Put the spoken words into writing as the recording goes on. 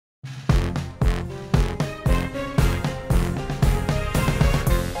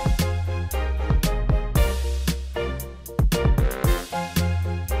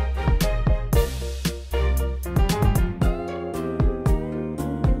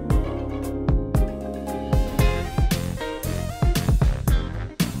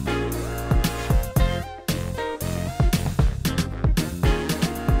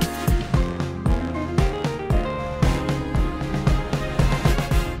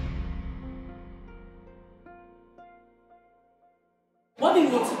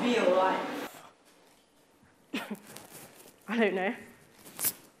want to be in life? I don't know.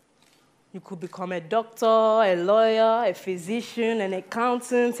 You could become a doctor, a lawyer, a physician, an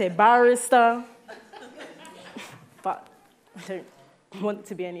accountant, a barrister. But I don't want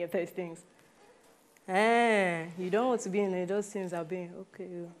to be any of those things. You don't want to be any of those things I've been.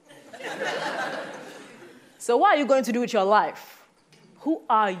 Okay. So what are you going to do with your life? Who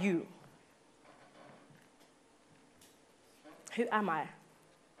are you? Who am I?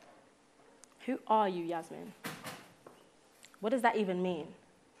 Who are you, Yasmin? What does that even mean?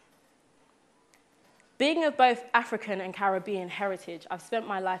 Being of both African and Caribbean heritage, I've spent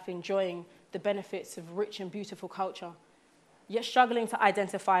my life enjoying the benefits of rich and beautiful culture, yet struggling to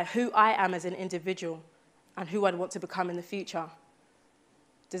identify who I am as an individual and who I'd want to become in the future.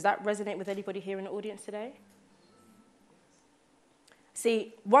 Does that resonate with anybody here in the audience today?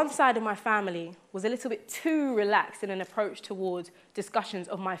 See, one side of my family was a little bit too relaxed in an approach towards discussions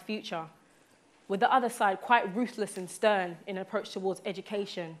of my future, with the other side quite ruthless and stern in an approach towards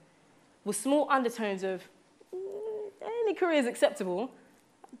education, with small undertones of any career is acceptable,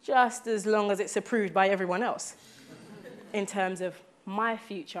 just as long as it's approved by everyone else, in terms of my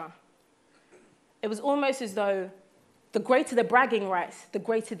future. It was almost as though the greater the bragging rights, the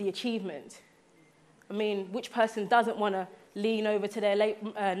greater the achievement. I mean, which person doesn't want to lean over to their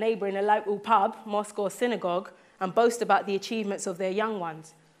neighbor in a local pub, mosque or synagogue, and boast about the achievements of their young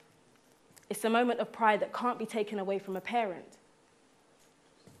ones? It's a moment of pride that can't be taken away from a parent.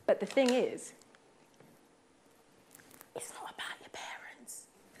 But the thing is, it's not about your parents.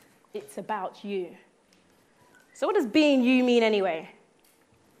 It's about you. So what does being you mean anyway?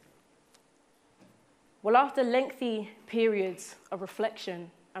 Well, after lengthy periods of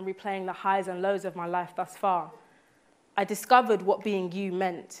reflection and replaying the highs and lows of my life thus far, I discovered what being you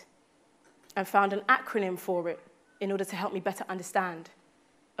meant and found an acronym for it in order to help me better understand,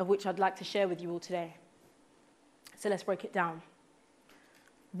 of which I'd like to share with you all today. So let's break it down.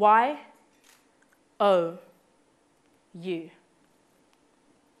 Y.O.U.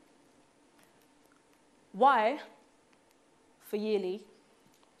 Y for yearly,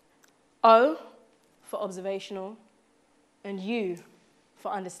 O for observational, and U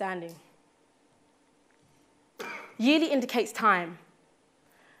for understanding. Yearly indicates time.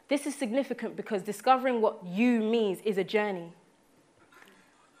 This is significant because discovering what you means is a journey.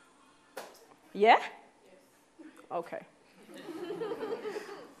 Yeah? Okay.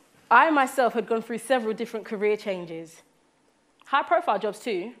 I myself had gone through several different career changes. High-profile jobs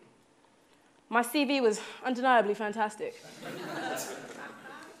too. My CV was undeniably fantastic.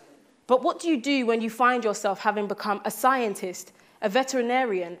 But what do you do when you find yourself having become a scientist, a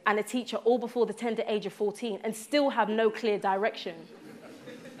veterinarian, and a teacher all before the tender age of 14 and still have no clear direction?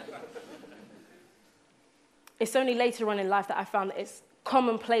 It's only later on in life that I found that it's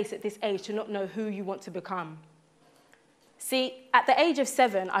commonplace at this age to not know who you want to become. See, at the age of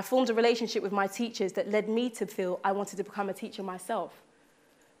 7, I formed a relationship with my teachers that led me to feel I wanted to become a teacher myself.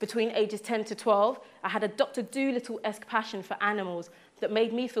 Between ages 10 to 12, I had a Dr. Dolittle-esque passion for animals that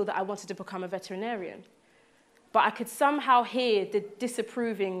made me feel that I wanted to become a veterinarian. But I could somehow hear the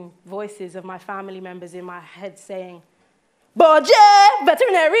disapproving voices of my family members in my head saying, "Boje,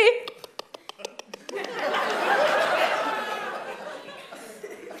 veterinary!"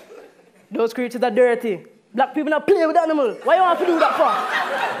 Those creatures are dirty. Black people not play with animals. Why you want to do that for?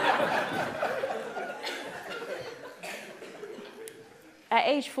 At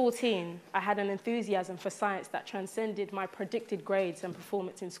age 14, I had an enthusiasm for science that transcended my predicted grades and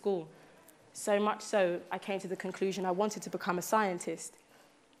performance in school. So much so, I came to the conclusion I wanted to become a scientist.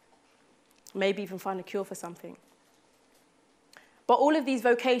 Maybe even find a cure for something. But all of these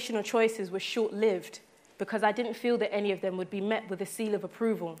vocational choices were short-lived because I didn't feel that any of them would be met with a seal of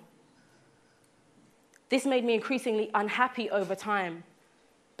approval. This made me increasingly unhappy over time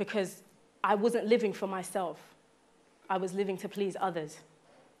because I wasn't living for myself. I was living to please others.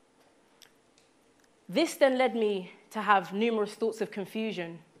 This then led me to have numerous thoughts of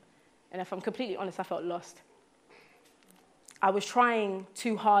confusion. And if I'm completely honest, I felt lost. I was trying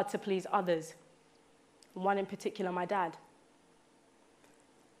too hard to please others. One in particular, my dad.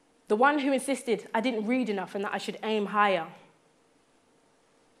 The one who insisted I didn't read enough and that I should aim higher.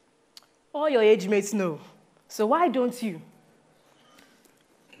 All your age mates know, so why don't you?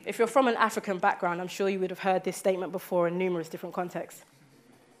 If you're from an African background, I'm sure you would have heard this statement before in numerous different contexts.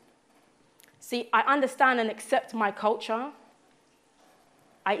 See, I understand and accept my culture.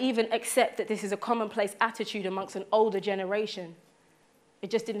 I even accept that this is a commonplace attitude amongst an older generation.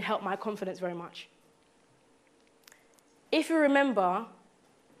 It just didn't help my confidence very much. If you remember,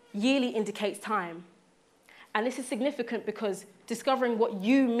 yearly indicates time. And this is significant because discovering what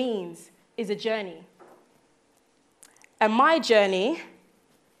you means is a journey. And my journey,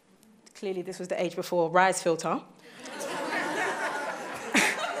 clearly this was the age before Rise filter,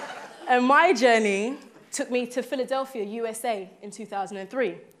 and my journey took me to Philadelphia, USA in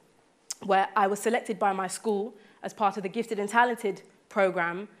 2003, where I was selected by my school as part of the Gifted and Talented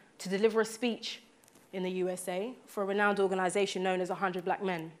program to deliver a speech in the USA for a renowned organization known as 100 Black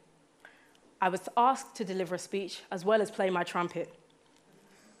Men. I was asked to deliver a speech as well as play my trumpet.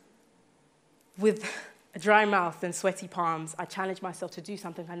 With a dry mouth and sweaty palms, I challenged myself to do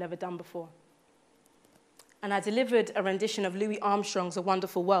something I'd never done before. And I delivered a rendition of Louis Armstrong's A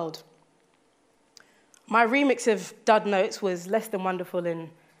Wonderful World. My remix of dud notes was less than wonderful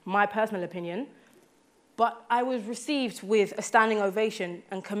in my personal opinion, but I was received with a standing ovation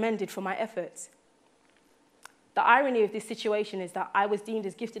and commended for my efforts. The irony of this situation is that I was deemed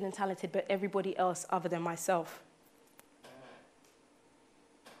as gifted and talented, but everybody else other than myself.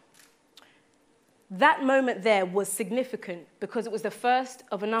 That moment there was significant because it was the first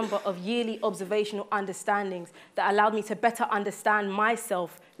of a number of yearly observational understandings that allowed me to better understand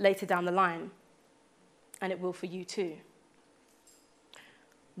myself later down the line. And it will for you too.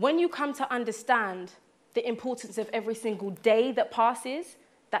 When you come to understand the importance of every single day that passes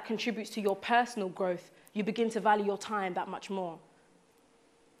that contributes to your personal growth, you begin to value your time that much more.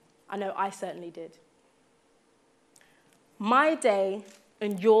 I know I certainly did. My day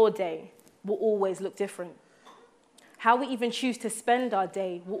and your day will always look different. How we even choose to spend our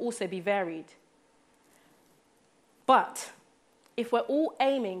day will also be varied. But if we're all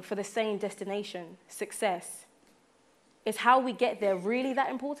aiming for the same destination, success, is how we get there really that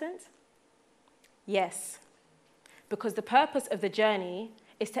important? Yes. Because the purpose of the journey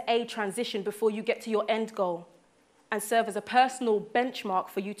is to aid transition before you get to your end goal and serve as a personal benchmark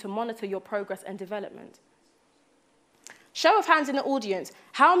for you to monitor your progress and development. Show of hands in the audience,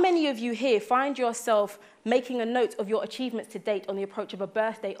 how many of you here find yourself making a note of your achievements to date on the approach of a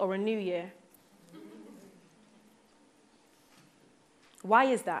birthday or a new year? Why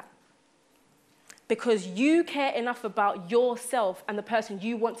is that? Because you care enough about yourself and the person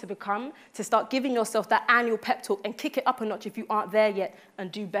you want to become to start giving yourself that annual pep talk and kick it up a notch if you aren't there yet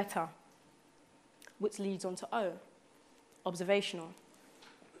and do better. Which leads on to O, observational.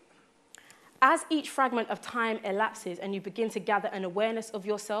 As each fragment of time elapses and you begin to gather an awareness of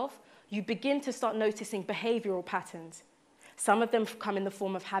yourself, you begin to start noticing behavioral patterns. Some of them come in the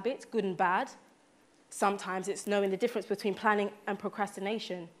form of habits, good and bad. Sometimes it's knowing the difference between planning and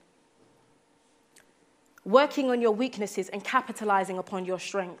procrastination. Working on your weaknesses and capitalizing upon your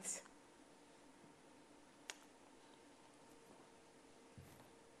strengths.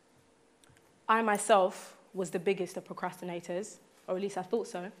 I myself was the biggest of procrastinators, or at least I thought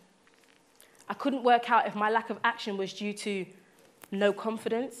so. I couldn't work out if my lack of action was due to no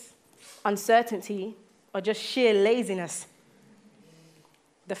confidence, uncertainty, or just sheer laziness.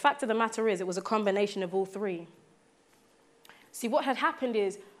 The fact of the matter is, it was a combination of all three. See, what had happened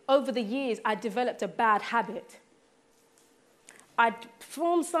is, over the years, I developed a bad habit. I'd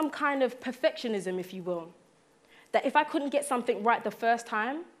formed some kind of perfectionism, if you will, that if I couldn't get something right the first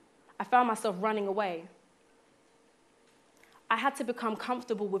time, I found myself running away. I had to become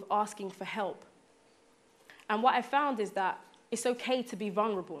comfortable with asking for help. And what I found is that it's okay to be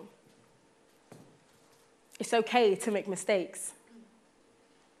vulnerable. It's okay to make mistakes.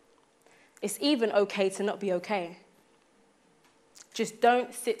 It's even okay to not be okay. Just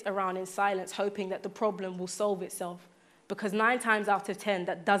don't sit around in silence hoping that the problem will solve itself, because 9 times out of 10,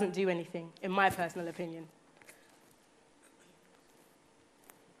 that doesn't do anything, in my personal opinion.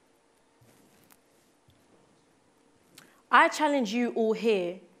 I challenge you all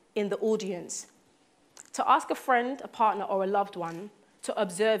here in the audience to ask a friend, a partner, or a loved one to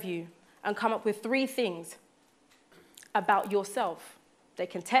observe you and come up with 3 things about yourself. They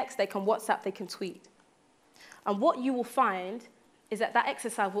can text, they can WhatsApp, they can tweet. And what you will find is that that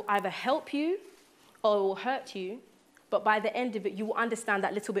exercise will either help you or it will hurt you, but by the end of it, you will understand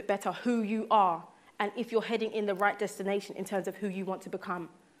that little bit better who you are and if you're heading in the right destination in terms of who you want to become.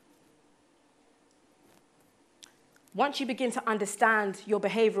 Once you begin to understand your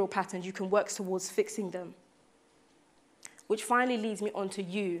behavioral patterns, you can work towards fixing them. Which finally leads me on to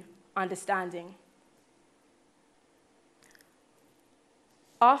you understanding.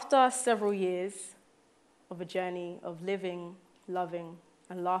 After several years of a journey of living, loving,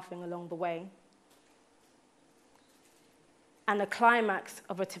 and laughing along the way, and a climax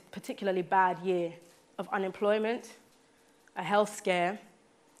of a particularly bad year of unemployment, a health scare,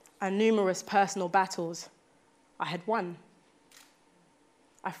 and numerous personal battles, I had won.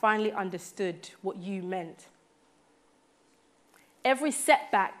 I finally understood what you meant Every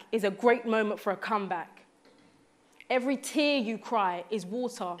setback is a great moment for a comeback. Every tear you cry is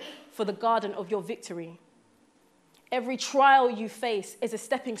water for the garden of your victory. Every trial you face is a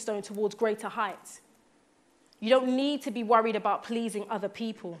stepping stone towards greater heights. You don't need to be worried about pleasing other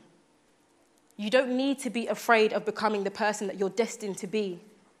people. You don't need to be afraid of becoming the person that you're destined to be.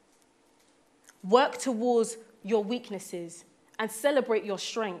 Work towards your weaknesses and celebrate your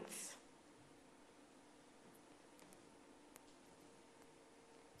strengths.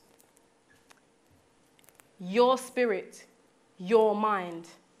 Your spirit, your mind,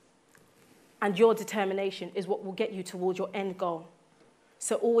 and your determination is what will get you towards your end goal.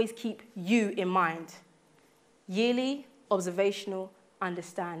 So always keep you in mind. Yearly, observational,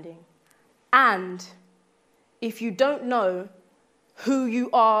 understanding. And if you don't know who you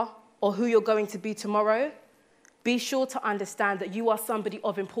are or who you're going to be tomorrow, be sure to understand that you are somebody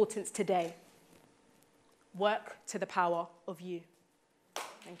of importance today. Work to the power of you.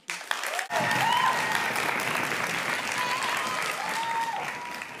 Thank you.